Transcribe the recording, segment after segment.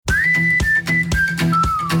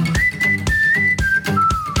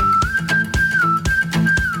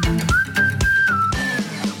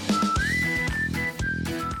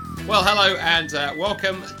Hello and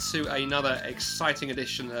welcome to another exciting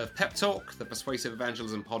edition of Pep Talk, the Persuasive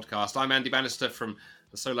Evangelism podcast. I'm Andy Bannister from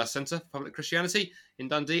the Solar Centre for Public Christianity in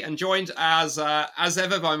Dundee, and joined as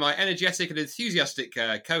ever by my energetic and enthusiastic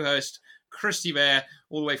co-host, Christy Bear,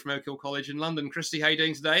 all the way from Oak Hill College in London. Christy, how are you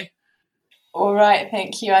doing today? All right,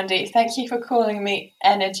 thank you, Andy. Thank you for calling me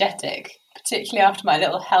energetic, particularly after my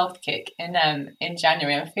little health kick in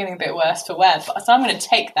January. I'm feeling a bit worse for wear, so I'm going to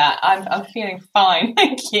take that. I'm feeling fine,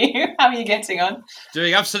 thank you. How are you getting on?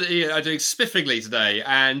 Doing spiffingly today,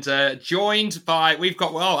 and joined by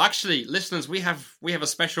listeners, we have a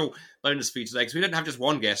special bonus for you today because we don't have just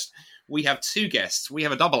one guest. We have two guests. We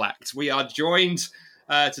have a double act. We are joined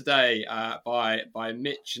today by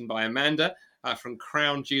Mitch and by Amanda from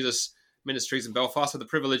Crown Jesus Ministries in Belfast. I had the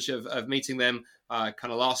privilege of meeting them kind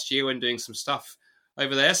of last year when doing some stuff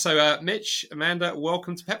over there. So Mitch, Amanda,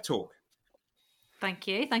 welcome to Pep Talk. Thank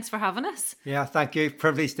you. Thanks for having us. Yeah, thank you.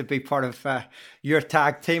 Privileged to be part of your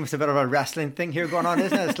tag team. It's a bit of a wrestling thing here going on,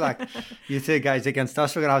 isn't it? It's like you two guys against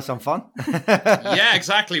us. We're gonna have some fun. Yeah,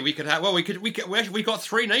 exactly. We got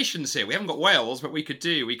three nations here. We haven't got Wales, but we could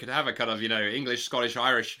have a kind of English, Scottish,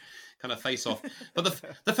 Irish kind of face off. But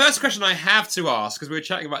the first question I have to ask, because we were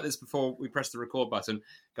chatting about this before we pressed the record button,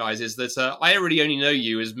 guys, is that I really only know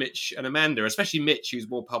you as Mitch and Amanda, especially Mitch, who's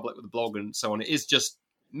more public with the blog and so on. It is just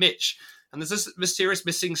Mitch. And there's this mysterious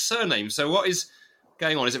missing surname. So what is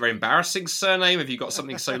going on? Is it a very embarrassing surname? Have you got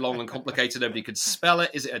something so long and complicated nobody could spell it?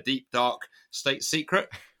 Is it a deep, dark state secret?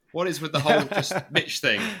 What is with the whole just Mitch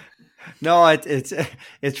thing? No,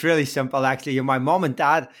 it's really simple, actually. My mom and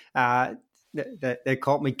dad, they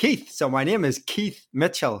called me Keith. So my name is Keith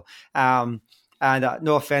Mitchell. And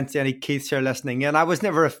no offense to any Keiths who are listening in. I was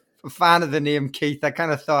never a fan of the name Keith. I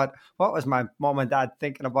kind of thought, what was my mom and dad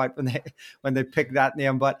thinking about when they picked that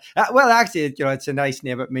name? But actually, it's a nice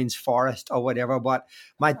name. It means forest or whatever. But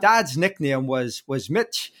my dad's nickname was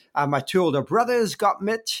Mitch, and my two older brothers got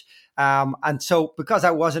Mitch. And so because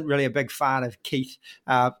I wasn't really a big fan of Keith,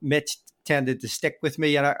 Mitch tended to stick with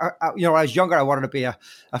me. And when I was younger, I wanted to be a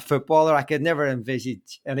footballer. I could never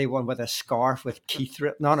envisage anyone with a scarf with Keith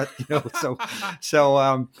written on it,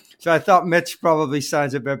 So I thought Mitch probably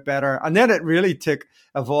sounds a bit better. And then it really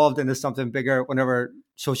evolved into something bigger whenever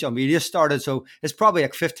social media started. So it's probably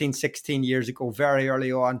like 15, 16 years ago, very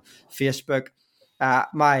early on, Facebook.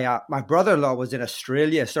 My brother-in-law was in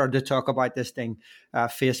Australia, started to talk about this thing,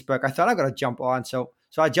 Facebook. I thought I'm going to jump on. So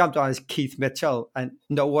I jumped on as Keith Mitchell, and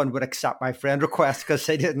no one would accept my friend request because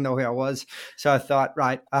they didn't know who I was. So I thought,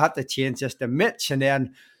 right, I have to change this to Mitch, and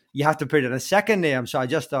then you have to put in a second name. So I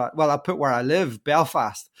just thought, well, I'll put where I live,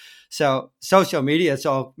 Belfast. So social media, it's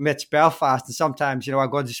all Mitch Belfast. And sometimes, I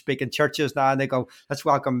go to speak in churches now and they go, let's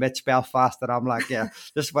welcome Mitch Belfast. And I'm like, yeah,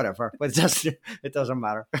 just whatever. But it doesn't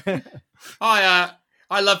matter.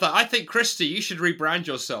 I love that. I think, Christy, you should rebrand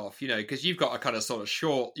yourself, because you've got a kind of sort of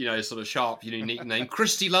short, sort of sharp, unique name.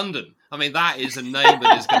 Christy London. I mean, that is a name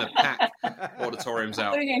that is going to pack auditoriums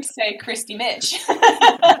out. I was going to say Christy Mitch.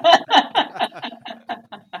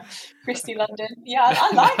 Christy London. Yeah,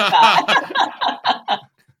 I like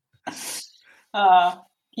that.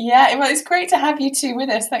 Yeah, well, it's great to have you two with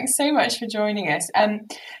us. Thanks so much for joining us.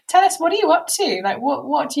 Tell us, what are you up to? Like,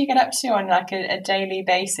 what do you get up to on like a daily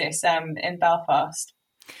basis in Belfast?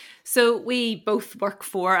 So we both work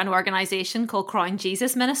for an organisation called Crown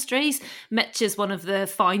Jesus Ministries. Mitch is one of the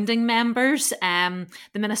founding members. The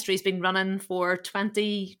ministry's been running for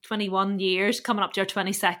 21 years, coming up to our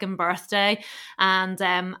 22nd birthday. And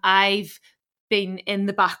I've been in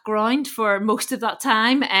the background for most of that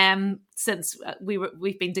time since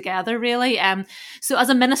we've been together, really. So as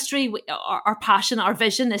a ministry, our passion, our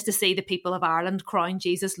vision is to see the people of Ireland crown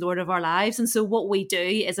Jesus Lord of our lives. And so what we do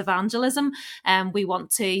is evangelism. We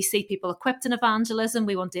want to see people equipped in evangelism.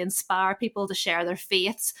 We want to inspire people to share their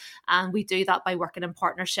faiths. And we do that by working in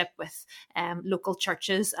partnership with local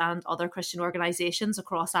churches and other Christian organisations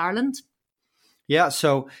across Ireland. Yeah,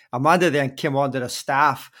 so Amanda then came onto the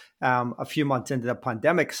staff a few months into the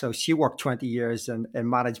pandemic. So she worked 20 years in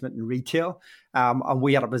management and retail. And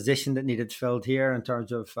we had a position that needed filled here in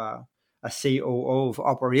terms of a COO of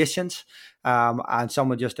operations. And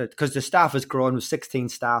someone because the staff has grown with 16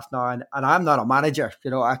 staff now. And I'm not a manager.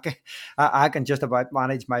 I can just about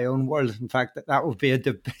manage my own world. In fact, that would be a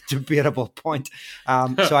debatable point.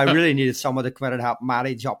 So I really needed someone to come in and help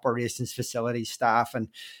manage operations, facilities, staff.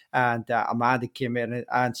 And Amanda came in.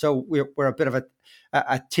 And so we're a bit of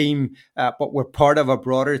a team, but we're part of a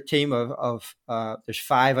broader team of there's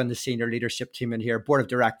 5 on the senior leadership team in here, board of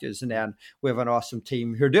directors, and then we have an awesome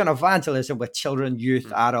team who are doing evangelism with children,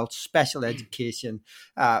 youth, adults, special education.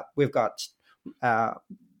 We've got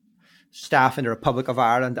staff in the Republic of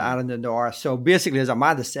Ireland and in the North. So basically, as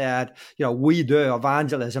Amanda said, we do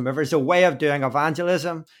evangelism. If there's a way of doing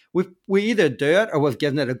evangelism, we either do it or we've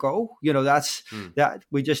given it a go. That's that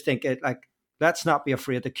we just think it like, let's not be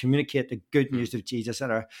afraid to communicate the good news of Jesus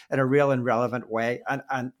in a real and relevant way.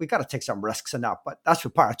 And we got to take some risks in that, but that's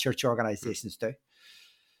what parachurch organizations do.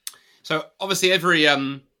 So obviously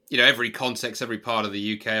every context, every part of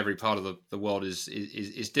the UK, every part of the world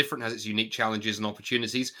is different, has its unique challenges and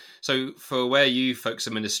opportunities. So for where you folks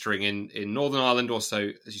are ministering in Northern Ireland,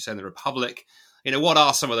 also, as you say, in the Republic, what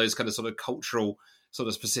are some of those kind of sort of cultural sort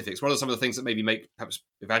of specifics? What are some of the things that maybe make perhaps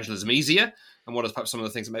evangelism easier? And what are perhaps some of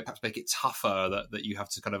the things that may perhaps make it tougher that you have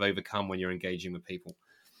to kind of overcome when you're engaging with people?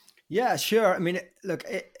 Yeah, sure. I mean, look,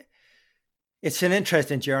 it's an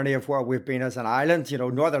interesting journey of where we've been as an island.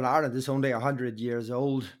 Northern Ireland is only 100 years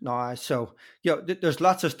old now. So, there's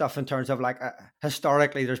lots of stuff in terms of like,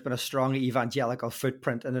 historically, there's been a strong evangelical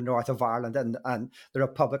footprint in the north of Ireland, and the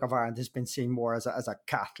Republic of Ireland has been seen more as a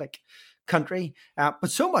Catholic country.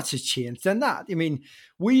 But so much has changed in that. I mean,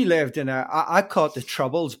 we lived in I call it the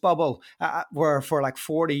Troubles bubble, where for like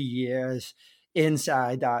 40 years,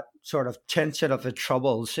 inside that sort of tension of the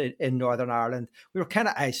Troubles in Northern Ireland, we were kind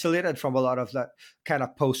of isolated from a lot of the kind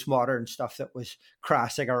of postmodern stuff that was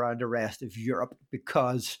crashing around the rest of Europe,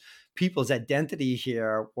 because people's identity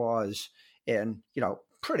here was in,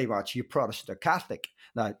 pretty much you Protestant or Catholic.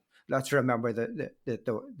 Now, let's remember that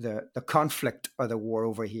the conflict or the war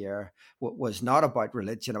over here was not about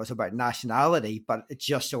religion; it was about nationality. But it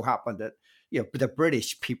just so happened that the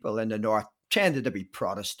British people in the north tended to be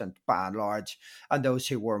Protestant by and large, and those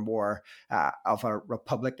who were more of a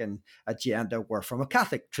Republican agenda were from a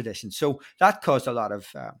Catholic tradition. So that caused a lot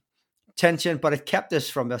of tension, but it kept us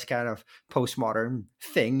from this kind of postmodern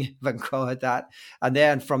thing, if I can call it that. And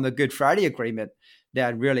then from the Good Friday Agreement,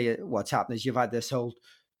 then really what's happened is you've had this whole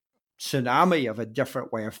tsunami of a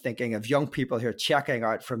different way of thinking, of young people who are checking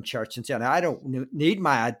out from church and saying, I don't need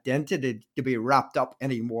my identity to be wrapped up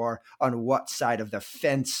anymore on what side of the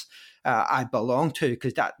fence I belong to,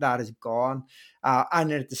 because that is gone.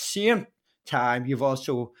 And at the same time, you've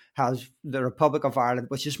also has the Republic of Ireland,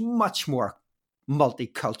 which is much more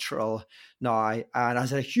multicultural now and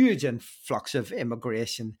has a huge influx of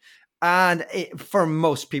immigration. And for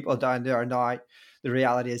most people down there now, the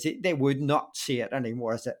reality is they would not see it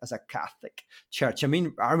anymore as a Catholic church. I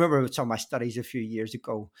mean, I remember some of my studies a few years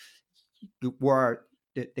ago where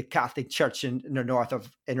the Catholic Church in the north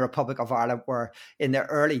in the Republic of Ireland were in the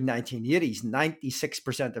early 1980s,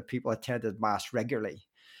 96% of people attended Mass regularly.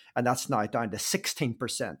 And that's now down to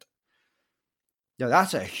 16%. Now,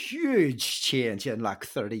 that's a huge change in like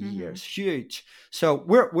 30 years, huge. So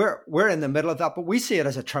we're in the middle of that, but we see it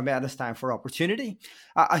as a tremendous time for opportunity.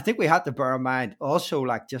 I think we have to bear in mind also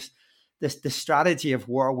like just the strategy of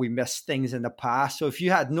where we missed things in the past. So if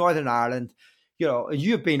you had Northern Ireland,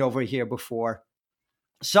 you've been over here before,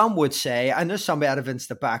 some would say, and there's some evidence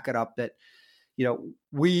to back it up, that,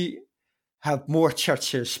 we have more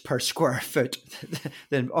churches per square foot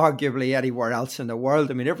than arguably anywhere else in the world.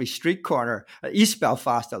 I mean, every street corner, East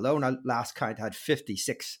Belfast alone, at last count, had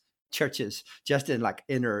 56 churches just in like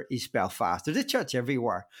inner East Belfast. There's a church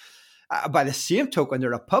everywhere. By the same token, the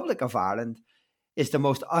Republic of Ireland is the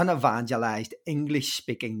most unevangelized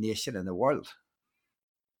English-speaking nation in the world.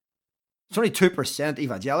 It's only 2%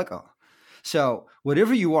 evangelical. So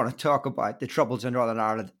whatever you want to talk about the troubles in Northern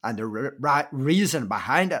Ireland and the reason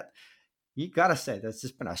behind it, you got to say there's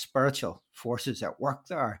just been a spiritual forces at work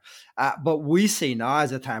there. But we see now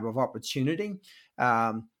as a time of opportunity.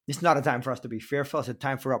 It's not a time for us to be fearful. It's a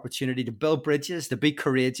time for opportunity to build bridges, to be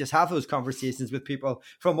courageous, have those conversations with people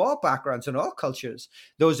from all backgrounds and all cultures,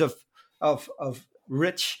 those of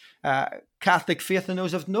rich Catholic faith and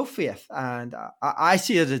those of no faith. And I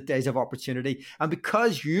see it as days of opportunity. And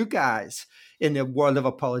because you guys in the world of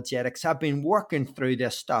apologetics have been working through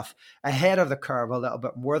this stuff ahead of the curve a little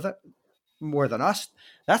bit more than us,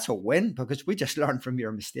 that's a win, because we just learn from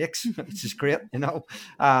your mistakes, which is great,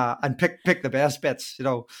 and pick the best bits,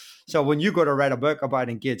 So when you go to write a book about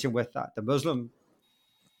engaging with the Muslim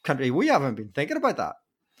country, we haven't been thinking about that.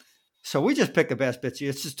 So we just pick the best bits.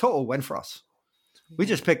 It's just a total win for us. We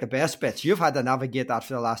just pick the best bits. You've had to navigate that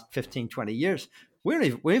for the last 15, 20 years.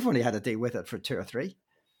 We've only had to deal with it for 2 or 3.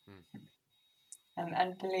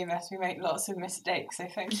 And believe us, we make lots of mistakes. So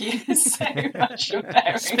thank you so much for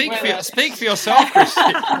bearing with us. Speak for yourself, Christy.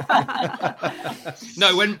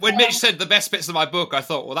 No, when Mitch said the best bits of my book, I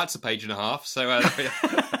thought, well, that's a page and a half. So,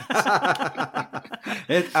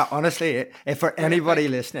 honestly, for anybody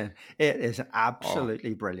listening, it is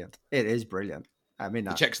absolutely brilliant. It is brilliant. I mean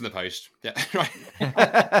The that. check's in the post. Yeah, right.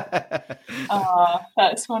 Oh,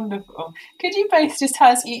 that's wonderful. Could you both just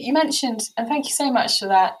tell us, you mentioned, and thank you so much for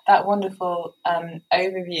that wonderful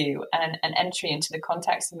overview and entry into the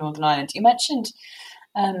context of Northern Ireland. You mentioned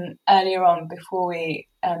earlier on before we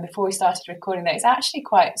started recording that it's actually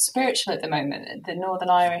quite spiritual at the moment. The Northern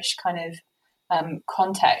Irish kind of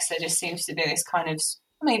context, there just seems to be this kind of,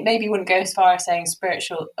 I mean, maybe you wouldn't go as far as saying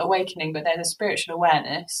spiritual awakening, but there's a spiritual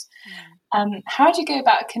awareness. How do you go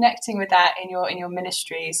about connecting with that in your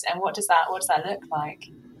ministries, and what does that look like?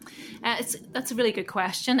 That's a really good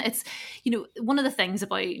question. It's, one of the things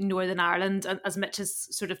about Northern Ireland, as Mitch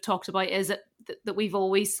has sort of talked about, is that we've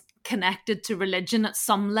always connected to religion at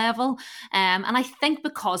some level, and I think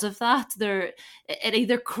because of that,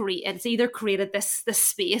 it's either created this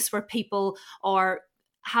space where people are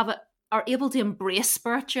able to embrace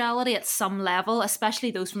spirituality at some level,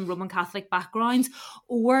 especially those from Roman Catholic backgrounds,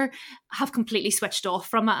 or have completely switched off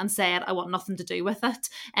from it and said, I want nothing to do with it.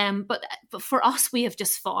 But for us, we have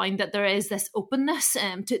just found that there is this openness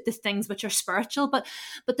to the things which are spiritual. But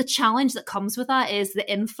the challenge that comes with that is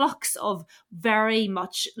the influx of very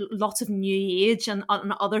much lots of New Age and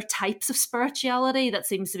other types of spirituality that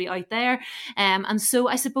seems to be out there. And so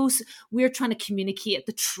I suppose we're trying to communicate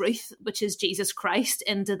the truth, which is Jesus Christ,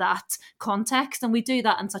 into that context, and we do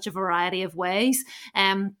that in such a variety of ways.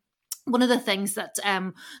 One of the things that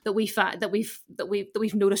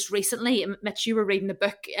we've noticed recently, Mitch, you were reading a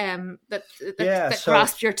book that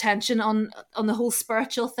grasped your attention on the whole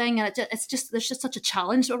spiritual thing, and there's just such a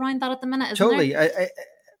challenge around that at the minute, isn't totally. there?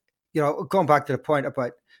 Going back to the point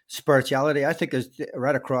about spirituality, I think is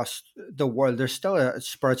right across the world. There's still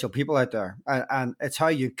spiritual people out there, and it's how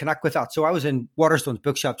you connect with that. So I was in Waterstone's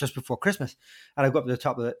bookshop just before Christmas, and I go up to the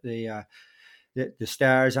top of the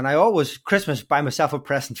stairs, and I always Christmas buy myself a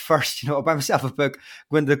present first. Buy myself a book,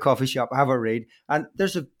 go into the coffee shop, have a read, and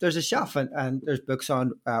there's a shelf, and there's books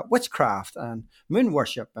on witchcraft and moon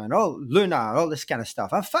worship and all this kind of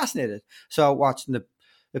stuff. I'm fascinated. So watching the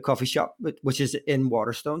coffee shop, which is in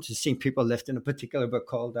Waterstones, and seeing people lifting a particular book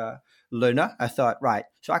called Luna. I thought, right,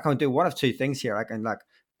 so I can do one of two things here. I can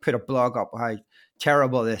put a blog up how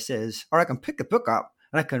terrible this is, or I can pick the book up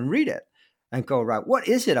and I can read it and go, right, what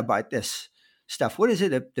is it about this stuff? What is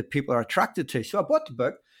it that people are attracted to? So I bought the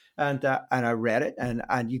book and I read it,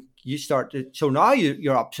 and you start to. So now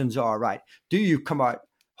your options are, right, do you come out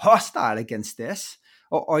hostile against this,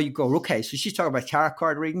 or you go, okay, so she's talking about tarot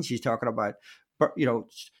card reading, she's talking about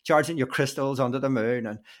charging your crystals under the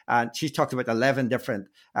moon, and she's talked about 11 different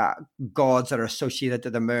gods that are associated to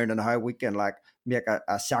the moon, and how we can make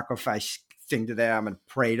a sacrifice thing to them and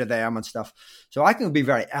pray to them and stuff. So I can be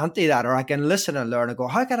very anti that, or I can listen and learn and go,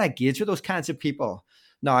 how can I engage with those kinds of people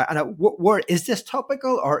now? And where is this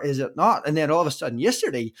topical or is it not? And then all of a sudden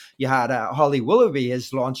yesterday you had Holly Willoughby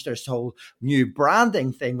has launched this whole new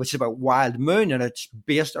branding thing, which is about Wild Moon, and it's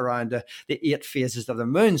based around the 8 phases of the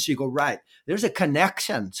moon. So you go, right, there's a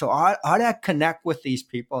connection. So how do I connect with these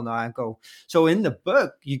people now? And go, so in the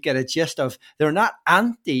book you get a gist of, they're not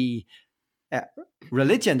anti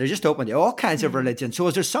religion, they're just open to all kinds of religion. So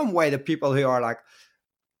is there some way that people who are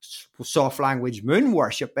soft language moon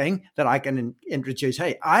worshipping that I can introduce,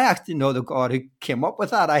 hey, I actually know the God who came up with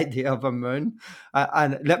that idea of a moon,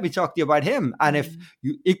 and let me talk to you about him. And if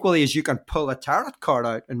you, equally as you can pull a tarot card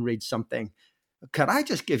out and read something, could I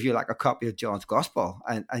just give you a copy of John's Gospel,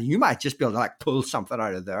 and you might just be able to pull something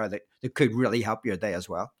out of there that could really help your day as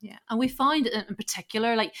well. Yeah, and we find in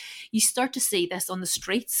particular, you start to see this on the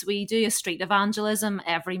streets. We do a street evangelism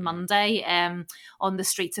every Monday on the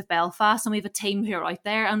streets of Belfast, and we have a team who are out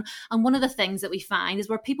there. And one of the things that we find is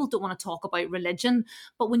where people don't want to talk about religion,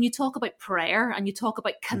 but when you talk about prayer and you talk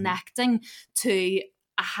about connecting to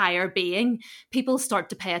a higher being, people start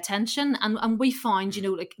to pay attention, and we find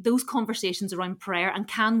those conversations around prayer and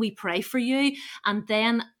can we pray for you, and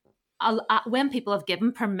then when people have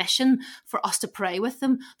given permission for us to pray with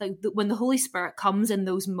them, when the Holy Spirit comes in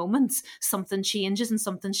those moments, something changes and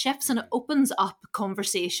something shifts, and it opens up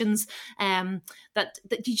conversations that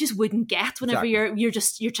you just wouldn't get whenever you're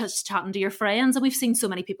just chatting to your friends. And we've seen so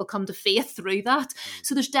many people come to faith through that.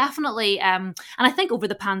 So there's definitely and I think over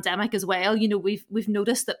the pandemic as well, we've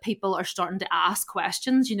noticed that people are starting to ask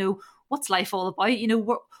questions. What's life all about?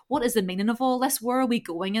 What is the meaning of all this? Where are we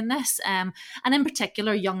going in this? And in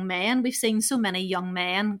particular, young men. We've seen so many young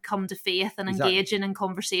men come to faith and engaging in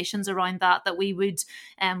conversations around that we would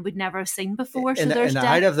never have seen before. In the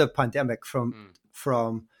height of the pandemic,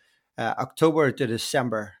 from October to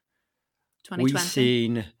December, 2020, we've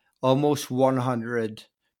seen almost 100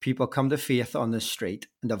 people come to faith on the street,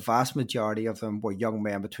 and the vast majority of them were young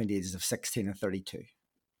men between the ages of 16 and 32.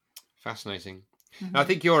 Fascinating. And I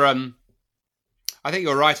think you're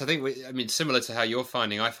right. I mean, similar to how you're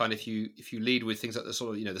finding, I find if you lead with things like the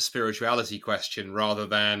sort of, the spirituality question rather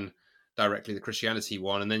than directly the Christianity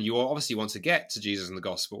one, and then you obviously want to get to Jesus and the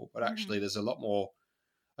gospel, but actually there's a lot more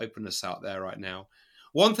openness out there right now.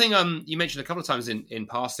 One thing you mentioned a couple of times in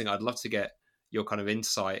passing, I'd love to get your kind of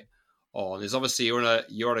insight on is obviously you're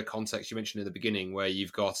in a context you mentioned in the beginning where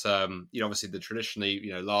you've got obviously the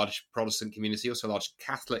traditionally large Protestant community, also a large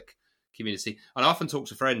Catholic community, and I often talk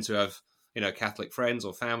to friends who have Catholic friends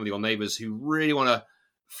or family or neighbors who really want to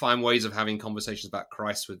find ways of having conversations about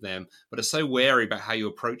Christ with them, but are so wary about how you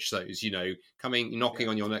approach those, knocking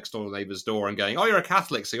on your next door neighbor's door and going, "Oh, you're a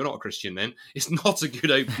Catholic, so you're not a Christian then." It's not a good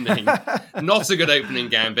opening, not a good opening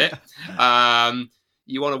gambit.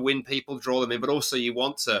 You want to win people, draw them in, but also you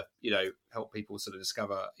want to, help people sort of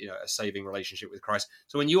discover, a saving relationship with Christ.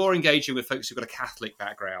 So when you're engaging with folks who've got a Catholic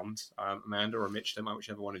background, Amanda or Mitch,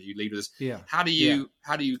 whichever one of you lead with us, how do you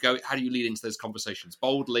lead into those conversations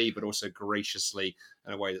boldly, but also graciously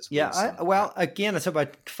in a way that's again, it's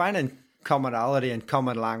about finding commonality and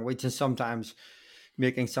common language, and sometimes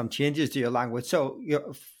making some changes to your language. So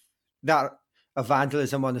that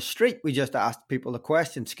evangelism on the street, we just asked people a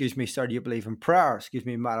question. "Excuse me, sir, do you believe in prayer? Excuse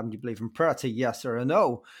me, madam, do you believe in prayer?" It's a yes or a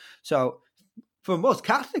no. So for most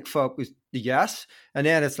Catholic folk, it's the yes. And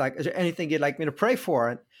then it's like, "Is there anything you'd like me to pray for?"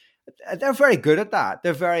 And they're very good at that.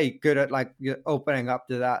 They're very good at opening up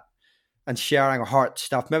to that and sharing heart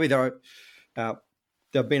stuff. Maybe they've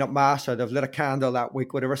been at mass or they've lit a candle that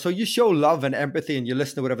week, whatever. So you show love and empathy and you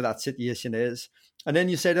listen to whatever that situation is. And then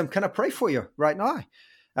you say to them, "Can I pray for you right now?"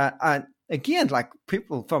 And again, like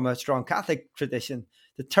people from a strong Catholic tradition,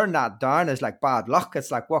 to turn that down is like bad luck.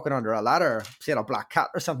 It's like walking under a ladder, seeing a black cat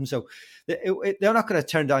or something. So they're not going to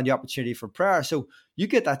turn down the opportunity for prayer. So you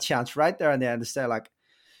get that chance right there and then to say like,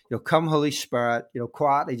 "Come Holy Spirit,"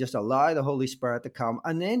 quietly just allow the Holy Spirit to come.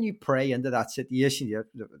 And then you pray into that situation.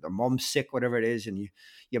 The mom's sick, whatever it is, and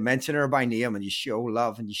you mention her by name and you show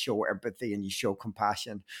love and you show empathy and you show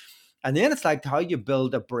compassion. And then it's like how you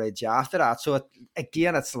build a bridge after that. So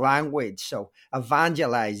it's language. So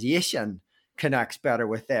evangelization connects better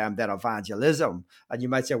with them than evangelism. And you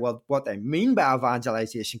might say, well, what they mean by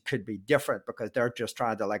evangelization could be different because they're just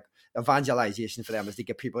trying to evangelization for them is to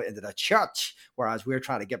get people into the church, whereas we're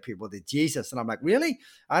trying to get people to Jesus. And I'm like, really?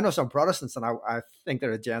 I know some Protestants and I think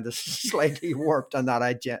their agenda is slightly warped on that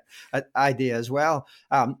idea as well.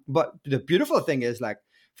 But the beautiful thing is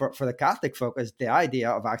for the Catholic folk is the idea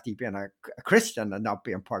of actually being a Christian and not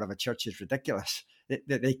being part of a church is ridiculous.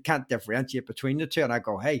 They can't differentiate between the two. And I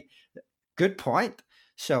go, hey, good point.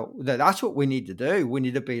 So that's what we need to do. We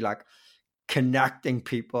need to be connecting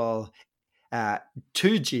people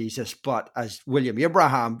to Jesus, but as William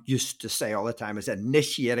Abraham used to say all the time, is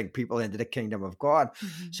initiating people into the kingdom of God.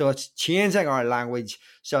 Mm-hmm. So it's changing our language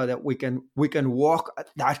so that we can walk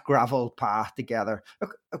that gravel path together.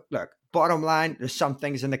 Look, bottom line, there's some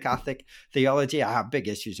things in the Catholic theology I have big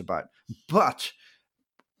issues about, but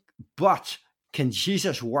can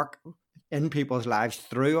Jesus work in people's lives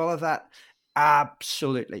through all of that?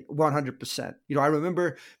 Absolutely, 100%. I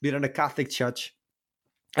remember being in a Catholic church,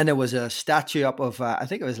 and there was a statue up of, I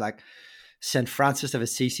think it was St. Francis of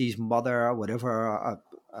Assisi's mother or whatever,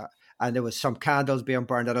 and there was some candles being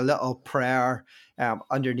burned and a little prayer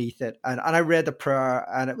underneath it. And I read the prayer,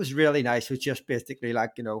 and it was really nice. It was just basically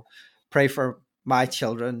pray for my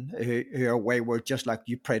children who are wayward, just like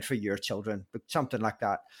you prayed for your children, but something like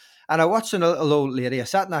that. And I watched a little old lady. I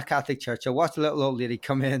sat in that Catholic church. I watched a little old lady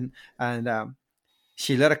come in, and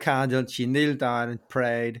she lit a candle. She kneeled down and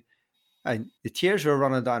prayed, and the tears were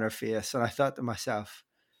running down her face. And I thought to myself,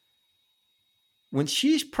 when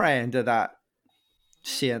she's praying to that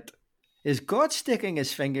saint, is God sticking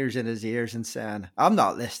his fingers in his ears and saying, "I'm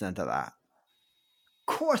not listening to that"? Of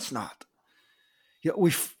course not.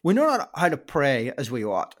 We know not how to pray as we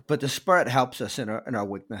ought, but the Spirit helps us in our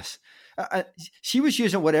weakness. She was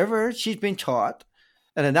using whatever she's been taught,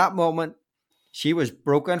 and in that moment, she was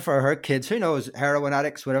broken for her kids. Who knows, heroin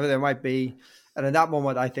addicts, whatever they might be. And in that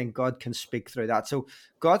moment, I think God can speak through that. So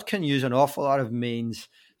God can use an awful lot of means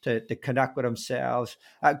to connect with themselves.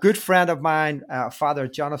 A good friend of mine, Father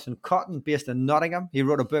Jonathan Cotton, based in Nottingham, he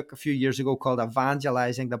wrote a book a few years ago called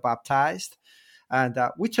Evangelizing the Baptized. And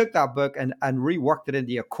we took that book and reworked it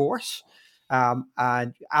into a course,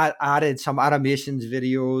 and added some animations,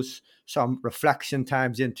 videos, some reflection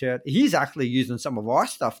times into it. He's actually using some of our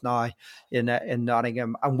stuff now in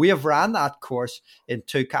Nottingham. And we have ran that course in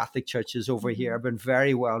 2 Catholic churches over here. Been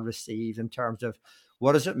very well received in terms of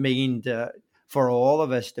what does it mean for all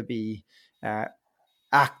of us to be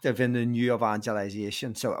active in the new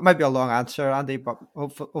evangelization. So it might be a long answer, Andy, but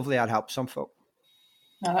hopefully that helps some folk.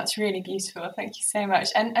 No, that's really beautiful. Thank you so much.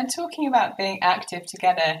 And talking about being active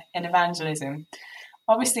together in evangelism,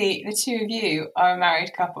 obviously the two of you are a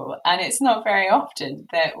married couple, and it's not very often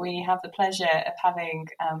that we have the pleasure of having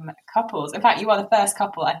couples. In fact, you are the first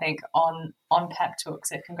couple, I think, on Pep Talk,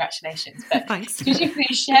 so congratulations. But Thanks. Could you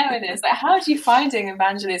please share with us, like, how do you finding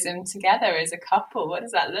evangelism together as a couple? What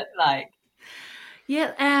does that look like?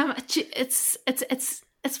 Yeah, it's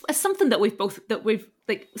something that we've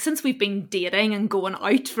like since we've been dating and going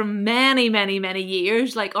out for many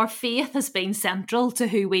years. Like, our faith has been central to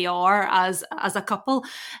who we are as a couple.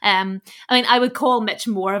 I mean, I would call Mitch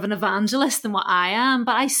more of an evangelist than what I am,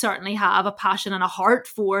 but I certainly have a passion and a heart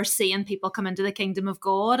for seeing people come into the kingdom of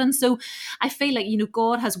God. And so I feel like,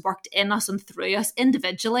 God has worked in us and through us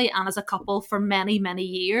individually and as a couple for many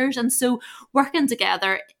years. And so working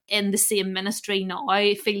together in the same ministry now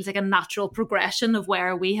feels like a natural progression of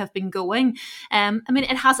where we have been going. I mean,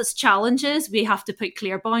 it has its challenges. We have to put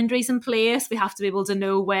clear boundaries in place. We have to be able to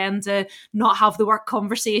know when to not have the work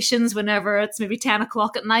conversations whenever it's maybe 10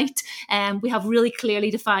 o'clock at night. We have really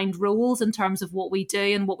clearly defined roles in terms of what we do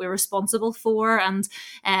and what we're responsible for. And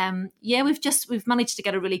we've managed to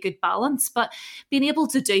get a really good balance. But being able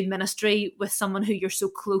to do ministry with someone who you're so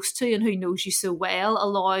close to and who knows you so well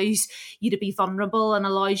allows you to be vulnerable and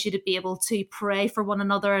allows you to be able to pray for one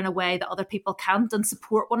another in a way that other people can't, and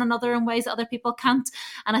support one another in ways that other people can't.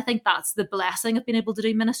 And I think that's the blessing of being able to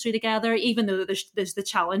do ministry together, even though there's the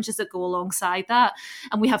challenges that go alongside that.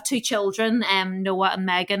 And we have two children, Noah and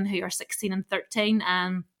Megan, who are 16 and 13,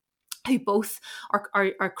 who both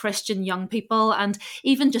are Christian young people, and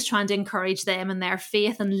even just trying to encourage them in their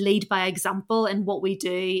faith and lead by example in what we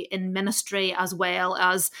do in ministry as well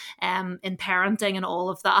as in parenting, and all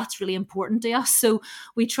of that's really important to us. So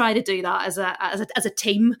we try to do that as a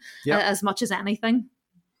team, as much as anything.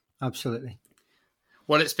 Absolutely.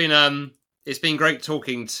 Well, it's been great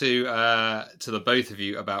talking to the both of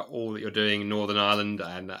you about all that you're doing in Northern Ireland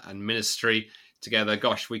and ministry together.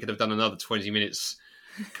 Gosh, we could have done another 20 minutes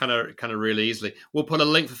kind of really easily. We'll put a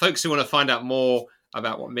link for folks who want to find out more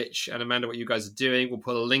about what Mitch and Amanda, what you guys are doing. We'll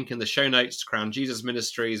put a link in the show notes to Crown Jesus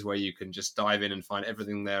Ministries, where you can just dive in and find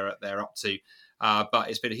everything they're up to. But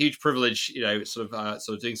it's been a huge privilege, sort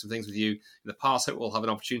of doing some things with you in the past. Hope we'll have an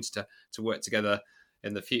opportunity to work together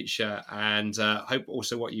in the future, and hope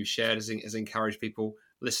also what you've shared has encouraged people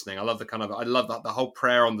listening. I love that the whole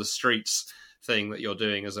prayer on the streets thing that you're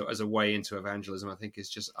doing as a way into evangelism. I think is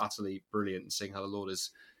just utterly brilliant, and seeing how the Lord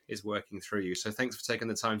is working through you. So thanks for taking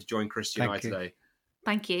the time to join Christy and I today.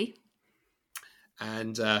 Thank you.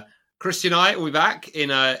 And Christy and I will be back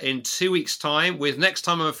in 2 weeks' time. With next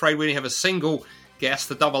time, I'm afraid we only have a single guest.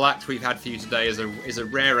 The double act we've had for you today is a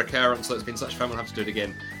rare occurrence, so it's been such fun. We'll have to do it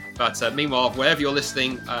again. But meanwhile, wherever you're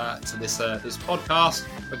listening to this podcast,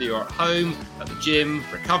 whether you're at home, at the gym,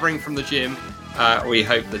 recovering from the gym, we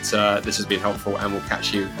hope that this has been helpful, and we'll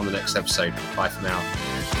catch you on the next episode. Bye for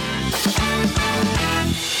now.